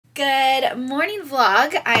Good morning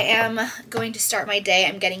vlog. I am going to start my day.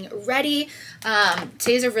 I'm getting ready.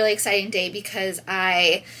 Today's a really exciting day because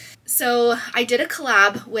I did a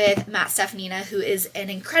collab with Matt Stefanina, who is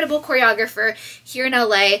an incredible choreographer here in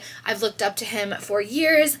LA. I've looked up to him for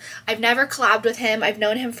years. I've never collabed with him. I've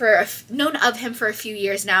known of him for a few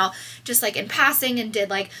years now, just like in passing, and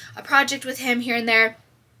did like a project with him here and there.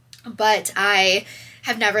 But I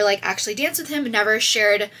have never like actually danced with him and never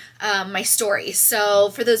shared my story. So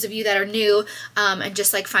for those of you that are new and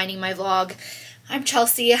just like finding my vlog, I'm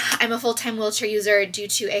Chelsie. I'm a full-time wheelchair user due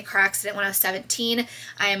to a car accident when I was 17.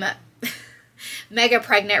 I'm mega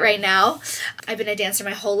pregnant right now. I've been a dancer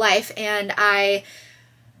my whole life, and I've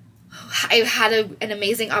had an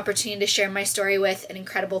amazing opportunity to share my story with an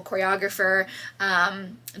incredible choreographer,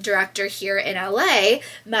 director here in LA,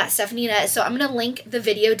 Matt Stefanina. So I'm going to link the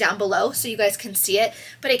video down below so you guys can see it.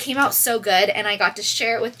 But it came out so good, and I got to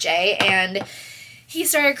share it with Jay, and he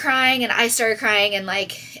started crying and I started crying, and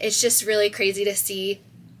like it's just really crazy to see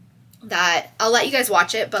that. I'll let you guys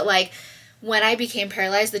watch it, but like when I became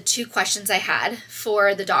paralyzed, the two questions I had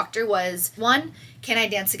for the doctor was, one, can I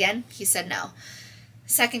dance again? He said no.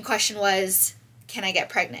 Second question was, can I get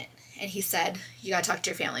pregnant? And he said, you gotta talk to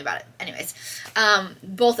your family about it. Anyways,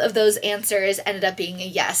 both of those answers ended up being a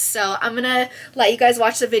yes. So I'm gonna let you guys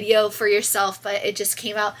watch the video for yourself, but it just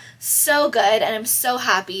came out so good and I'm so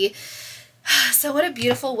happy. So what a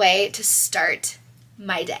beautiful way to start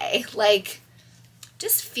my day. Like,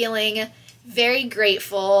 just feeling very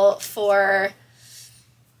grateful for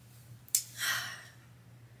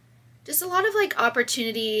just a lot of like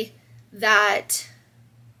opportunity that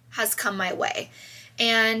has come my way.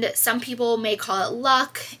 And some people may call it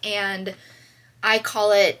luck, and I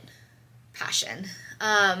call it passion.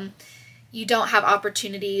 You don't have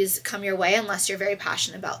opportunities come your way unless you're very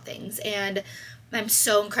passionate about things. And I'm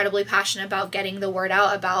so incredibly passionate about getting the word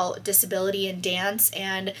out about disability and dance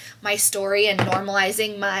and my story and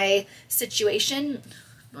normalizing my situation.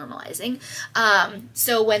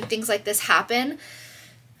 So when things like this happen,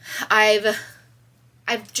 I've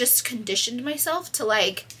just conditioned myself to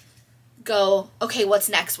like go, okay, what's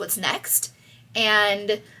next?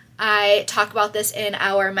 And I talk about this in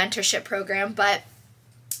our mentorship program, but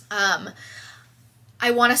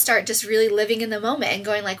I want to start just really living in the moment and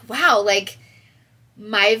going like, wow, like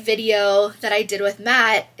my video that I did with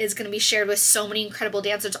Matt is going to be shared with so many incredible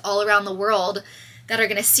dancers all around the world that are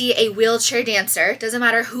going to see a wheelchair dancer, doesn't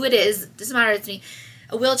matter who it is, doesn't matter it's me,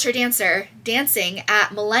 a wheelchair dancer dancing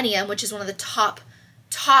at Millennium, which is one of the top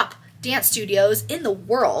dance studios in the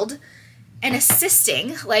world, and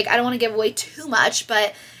assisting. Like, I don't want to give away too much,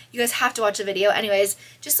 but you guys have to watch the video. Anyways,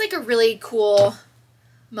 just like a really cool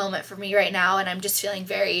moment for me right now, and I'm just feeling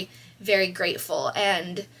very, very grateful.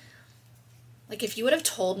 And like, if you would have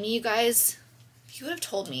told me, you guys, if you would have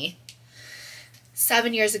told me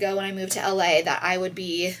 7 years ago when I moved to LA that I would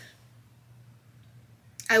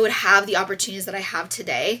have the opportunities that I have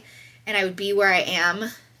today, and I would be where I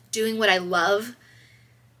am doing what I love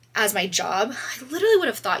as my job, I literally would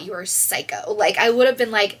have thought you were psycho. Like, I would have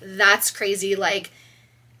been like, that's crazy. Like,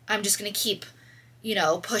 I'm just going to keep, you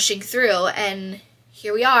know, pushing through. And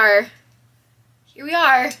here we are,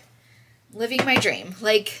 living my dream.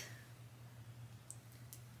 Like,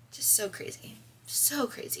 just so crazy. So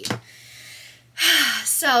crazy.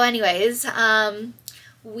 So anyways,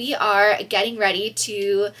 we are getting ready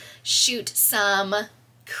to shoot some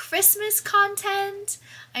Christmas content.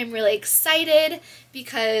 I'm really excited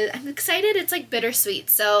because it's like bittersweet.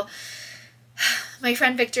 So my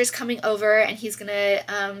friend Victor's coming over, and he's gonna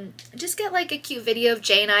just get like a cute video of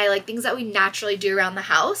Jay and I, like things that we naturally do around the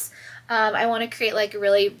house. I want to create like a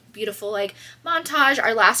really beautiful like montage,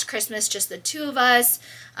 our last Christmas, just the two of us.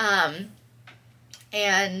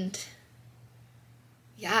 And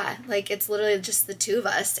yeah, like it's literally just the two of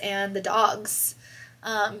us and the dogs,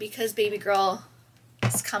 because baby girl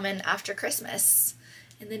is coming after Christmas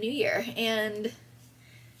in the new year, and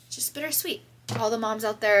just bittersweet. All the moms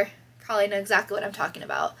out there probably know exactly what I'm talking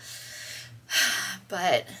about.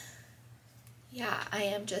 But yeah, I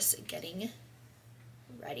am just getting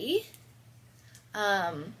ready.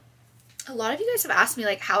 A lot of you guys have asked me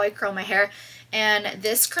like how I curl my hair, and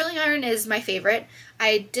this curling iron is my favorite.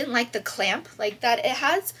 I didn't like the clamp like that it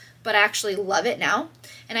has, but I actually love it now.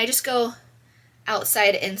 And I just go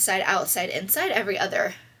outside, inside, outside, inside every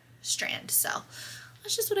other strand. So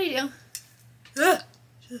that's just what I do.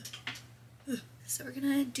 So we're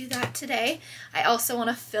gonna do that today. I also want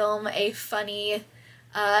to film a funny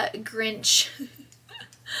Grinch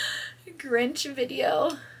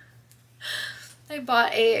video. I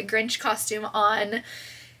bought a Grinch costume on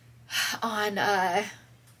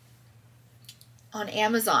on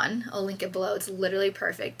Amazon. I'll link it below. It's literally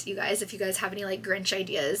perfect, you guys. If you guys have any like Grinch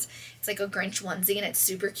ideas, it's like a Grinch onesie and it's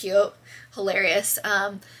super cute, hilarious.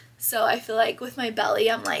 So I feel like with my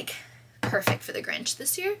belly, I'm like perfect for the Grinch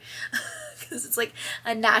this year because it's like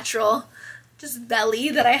a natural just belly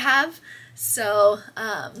that I have. So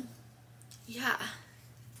yeah.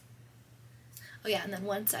 Oh yeah, and then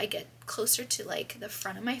once I get closer to like the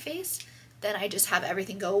front of my face, then I just have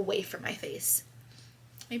everything go away from my face.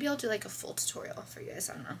 Maybe I'll do like a full tutorial for you guys.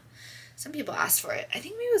 I don't know. Some people asked for it. I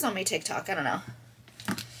think maybe it was on my TikTok. I don't know.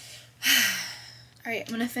 Alright,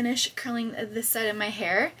 I'm going to finish curling this side of my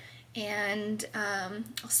hair. And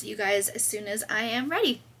I'll see you guys as soon as I am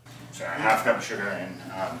ready. So half cup of sugar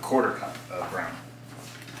and quarter cup of brown.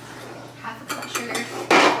 Half a cup of sugar,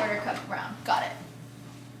 quarter cup of brown. Got it.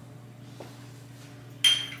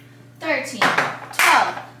 13,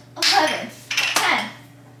 12, 11, 10,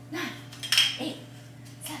 9, 8,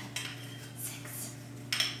 7, 6.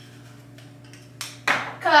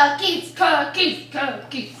 Cookies, cookies,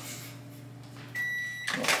 cookies.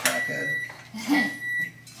 Little crackhead.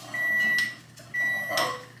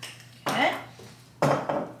 Okay.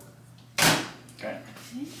 Okay.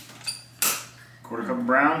 Quarter cup of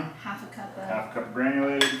brown. Half a cup of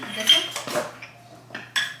granulated. This one? Yep.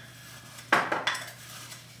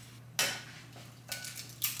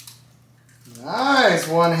 Nice,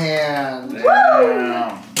 one hand.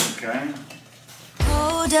 Damn. Okay.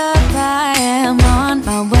 Hold up, I am on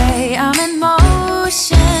my way, I'm in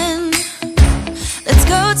motion. Let's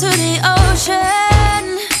go to the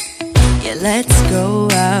ocean. Yeah, let's go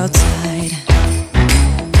outside.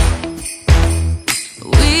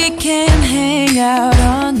 We can hang out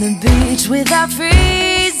on the beach without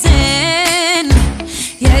freezing.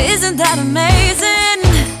 Yeah, isn't that amazing?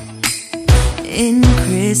 In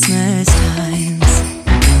Christmas times,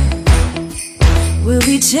 we'll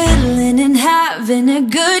be chilling and having a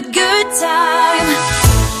good time.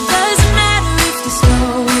 Doesn't matter if the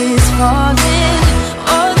snow is falling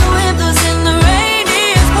or the wind blows and the rain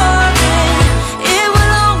is pouring. It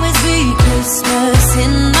will always be Christmas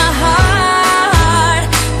in my heart.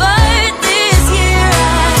 But this year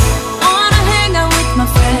I wanna hang out with my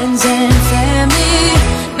friends and family,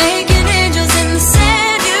 making angels in the sand.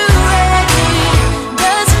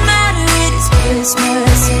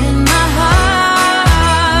 Christmas in my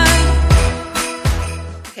heart.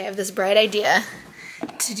 Okay, I have this bright idea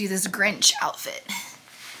to do this Grinch outfit.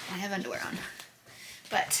 I have underwear on,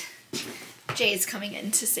 but Jay's coming in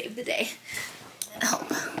to save the day and help.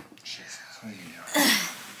 Jesus, what are you doing?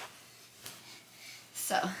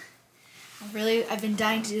 So, I've been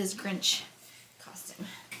dying to do this Grinch costume.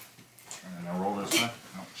 And then I'll roll this way.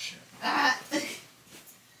 Oh shit.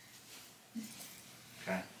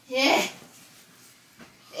 Okay. Yeah.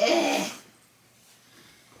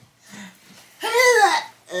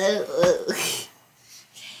 Okay,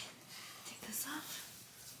 take this off.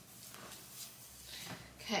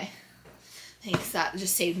 Okay, thanks, that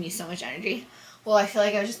just saved me so much energy. Well, I feel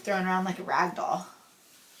like I was just throwing around like a rag doll.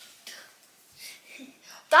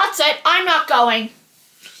 That's it, I'm not going.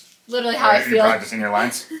 Literally how I feel. You're practicing your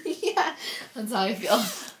lines? Yeah, that's how I feel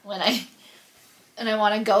when I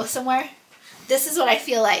want to go somewhere. This is what I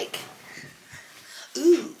feel like.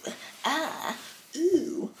 Ooh, ah,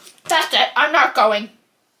 ooh. That's it, I'm not going.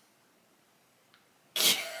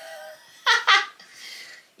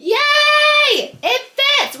 Yay! It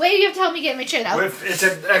fits! Wait, you have to help me get my chin out. It's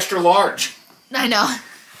an extra large. I know.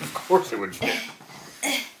 Of course it would fit.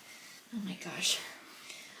 Oh my gosh.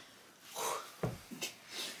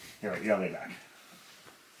 Here, you gotta lay back.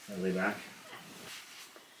 You gotta lay back.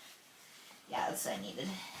 Yeah, that's what I needed.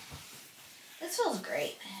 This feels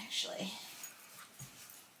great, actually.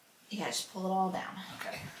 Yeah, just pull it all down.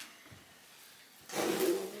 Okay.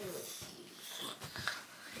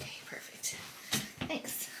 Okay, perfect.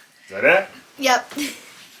 Thanks. Is that it? Yep. Ooh,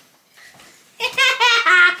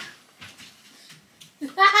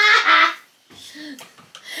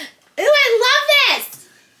 I love this!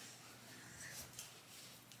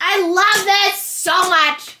 I love this so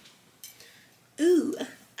much! Ooh,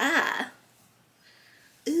 ah.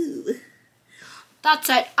 Ooh. That's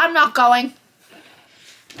it. I'm not going.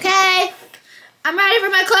 Okay. I'm ready for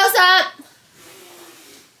my close-up.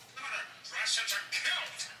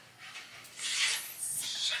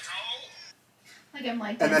 Like I'm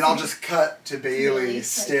like. And then I'll just cut to Bailey Really,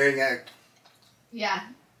 staring at. Yeah.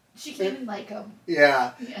 She can't even like him.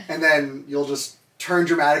 Yeah. Yeah. And then you'll just turn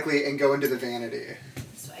dramatically and go into the vanity.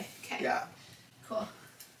 This way. Okay. Yeah. Cool.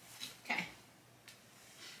 Okay.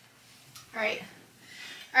 Alright.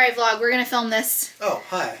 Alright, vlog, we're gonna film this. Oh,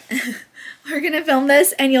 hi. We're gonna film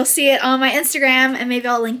this and you'll see it on my Instagram and maybe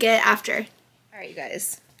I'll link it after. Alright. Alright, you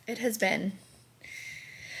guys, it has been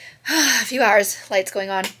a few hours. Lights going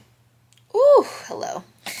on. Ooh, hello.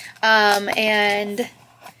 And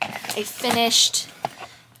I finished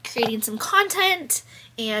creating some content,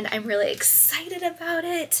 and I'm really excited about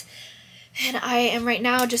it. And I am right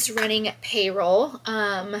now just running payroll.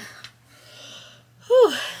 And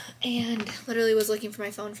literally was looking for my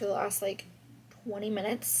phone for the last like 20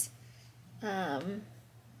 minutes. But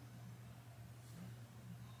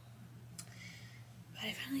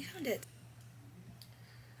I finally found it.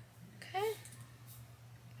 Okay.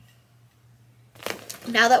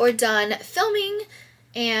 Now that we're done filming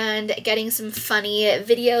and getting some funny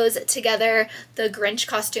videos together, the Grinch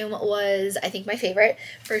costume was, I think, my favorite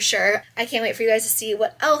for sure. I can't wait for you guys to see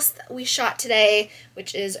what else we shot today,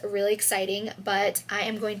 which is really exciting. But I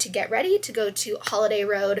am going to get ready to go to Holiday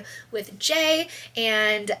Road with Jay,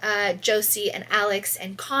 and Josie and Alex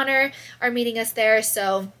and Connor are meeting us there.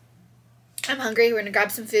 So I'm hungry. We're gonna grab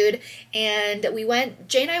some food. And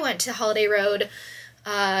Jay and I went to Holiday Road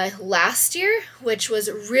last year, which was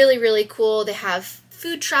really, really cool. They have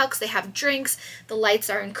food trucks, they have drinks, the lights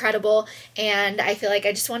are incredible, and I feel like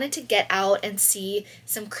I just wanted to get out and see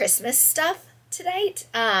some Christmas stuff tonight.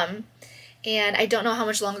 And I don't know how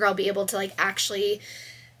much longer I'll be able to like actually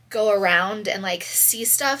go around and like see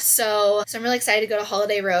stuff, so I'm really excited to go to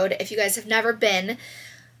Holiday Road. If you guys have never been,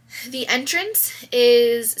 the entrance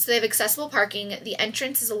is, so they have accessible parking. The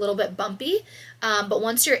entrance is a little bit bumpy, but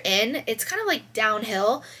once you're in, it's kind of like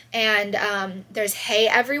downhill, and there's hay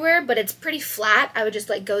everywhere, but it's pretty flat. I would just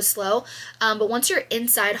like go slow. But once you're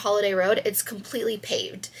inside Holiday Road, it's completely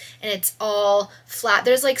paved, and it's all flat.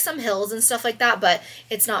 There's like some hills and stuff like that, but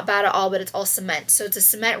it's not bad at all, but it's all cement. So it's a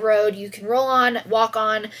cement road you can roll on, walk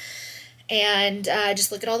on, and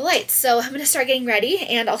just look at all the lights. So I'm gonna start getting ready,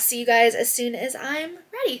 and I'll see you guys as soon as I'm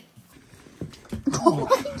ready. Oh,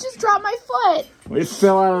 I just dropped my foot. We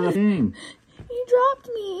fell out of the thing. You dropped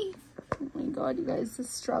me. Oh my god, you guys, the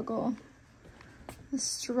struggle. The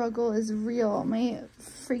struggle is real. My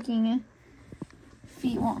freaking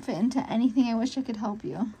feet won't fit into anything. I wish I could help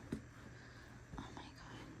you. Oh my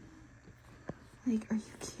god. Like, are you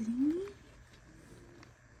kidding me?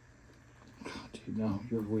 Dude, no,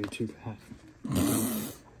 you're way too fat.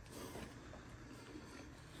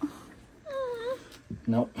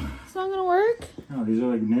 Nope. It's not gonna work? No, these are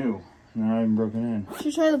like new. They're not even broken in. Should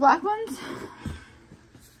we try the black ones?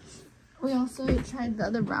 We also tried the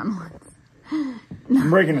other brown ones. I'm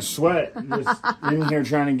breaking a sweat. Just in here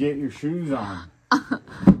trying to get your shoes on.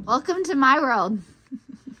 Welcome to my world.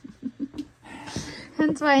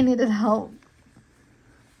 Hence why I needed help.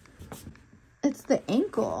 It's the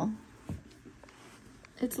ankle.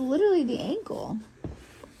 It's literally the ankle.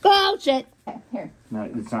 Oh, shit. Here. No,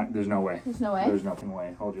 it's not. There's no way. There's no way? There's nothing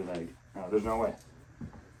way. Hold your leg. No, there's no way.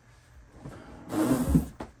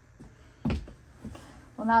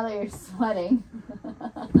 Well, now that you're sweating,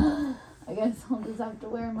 I guess I'll just have to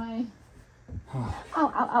wear my... Ow,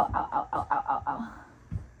 ow, ow, ow, ow, ow, ow, ow, ow.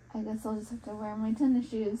 I guess I'll just have to wear my tennis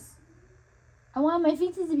shoes. I want my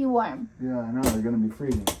feet to be warm. Yeah, I know. They're going to be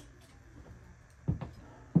freezing.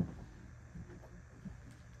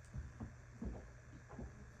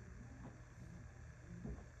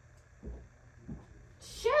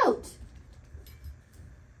 Shoot!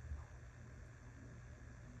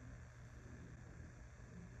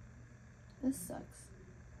 This sucks.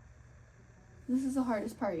 This is the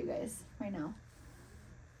hardest part, you guys, right now.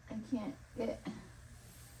 I can't get...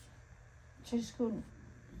 Should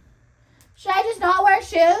I just not wear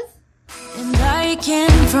shoes? And I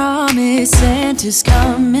can promise Santa's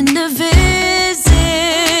coming to visit.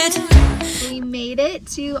 We made it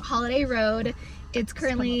to Holiday Road. It's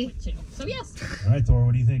currently... So yes. All right, Thor,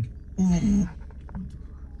 what do you think?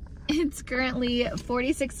 It's currently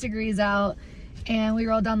 46 degrees out, and we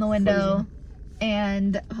rolled down the window,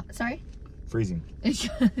 and... Sorry? Freezing.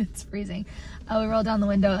 It's freezing. We rolled down the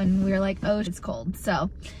window, and we were like, oh, it's cold.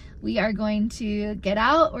 So we are going to get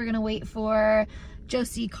out. We're going to wait for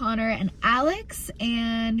Josie, Connor, and Alex,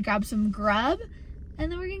 and grab some grub,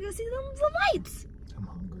 and then we're going to go see some lights. I'm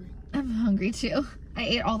hungry. I'm hungry, too. I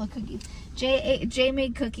ate all the cookies. Jay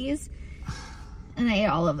made cookies, and I ate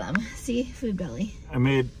all of them. See, food belly. I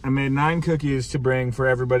made 9 cookies to bring for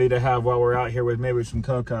everybody to have while we're out here with maybe some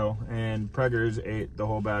cocoa, and Preggers ate the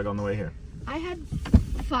whole bag on the way here. I had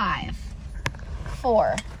 5.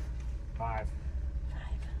 4. 5.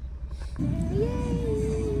 Yay!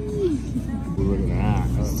 Look at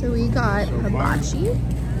that. So we got hibachi.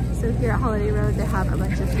 So here at Holiday Road, they have a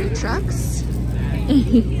bunch of food trucks.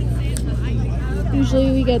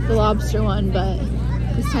 Usually we get the lobster one, but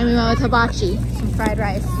This time we went with hibachi, some fried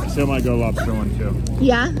rice. I still might go lobster one too.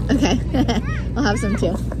 Yeah? Okay. I'll have some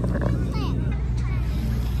too.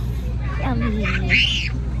 Yummy.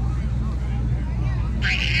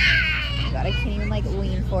 Oh my god, I can't even like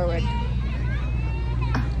lean forward.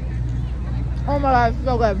 Oh my god, it's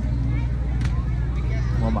so good.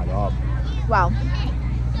 Oh my god. Wow.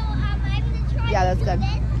 Yeah, that's good.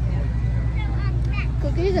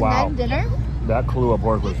 Cookies and Wow. then dinner? That Kahlua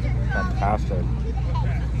pork was fantastic.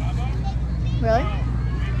 Really?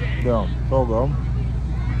 Yeah, so good.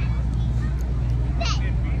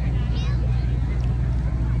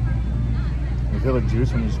 You feel the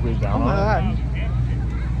juice when you squeeze down Oh my on it?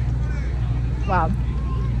 god. Wow.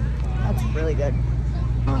 That's really good.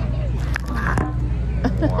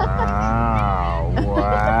 Wow,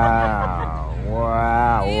 wow,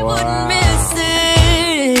 wow, We wow. wouldn't miss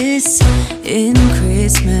this in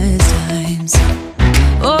Christmas times.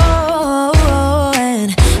 Oh,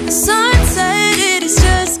 and the sunset, it is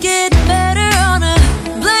just getting better on a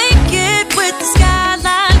blanket with the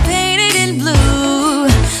skyline painted in blue.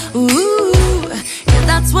 Ooh, yeah,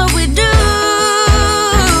 that's what we do.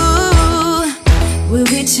 We'll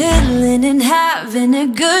be chilling and having a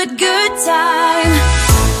good time.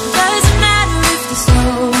 Doesn't matter if the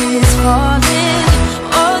snow is falling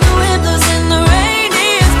or the wind blows and the rain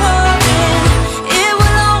is pouring. It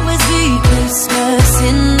will always be Christmas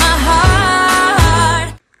in my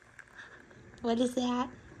heart. What is that?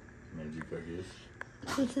 Made you cookies.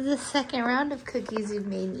 This is the second round of cookies you've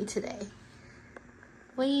made me today.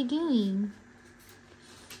 What are you doing?